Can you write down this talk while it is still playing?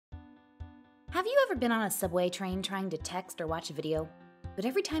Have you ever been on a subway train trying to text or watch a video, but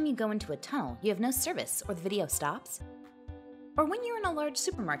every time you go into a tunnel, you have no service or the video stops? Or when you're in a large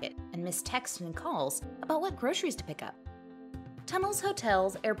supermarket and miss texts and calls about what groceries to pick up? Tunnels,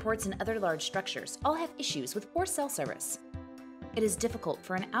 hotels, airports, and other large structures all have issues with poor cell service. It is difficult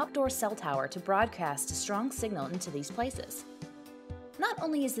for an outdoor cell tower to broadcast a strong signal into these places. Not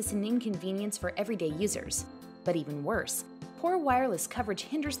only is this an inconvenience for everyday users, but even worse, poor wireless coverage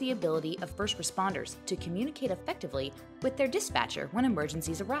hinders the ability of first responders to communicate effectively with their dispatcher when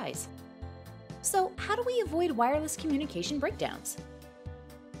emergencies arise. So, how do we avoid wireless communication breakdowns?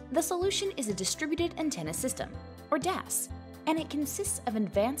 The solution is a distributed antenna system, or DAS, and it consists of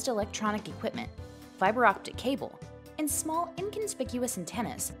advanced electronic equipment, fiber optic cable, and small inconspicuous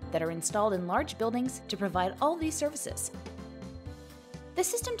antennas that are installed in large buildings to provide all these services. The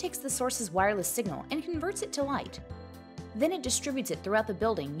system takes the source's wireless signal and converts it to light. Then it distributes it throughout the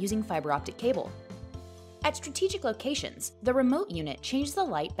building using fiber optic cable. At strategic locations, the remote unit changes the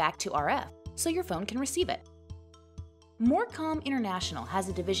light back to RF so your phone can receive it. Morcom International has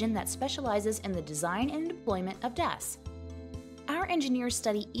a division that specializes in the design and deployment of DAS. Our engineers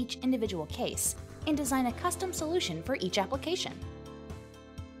study each individual case and design a custom solution for each application.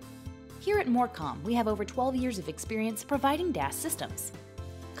 Here at Morcom, we have over 12 years of experience providing DAS systems.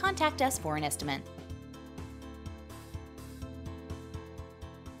 Contact us for an estimate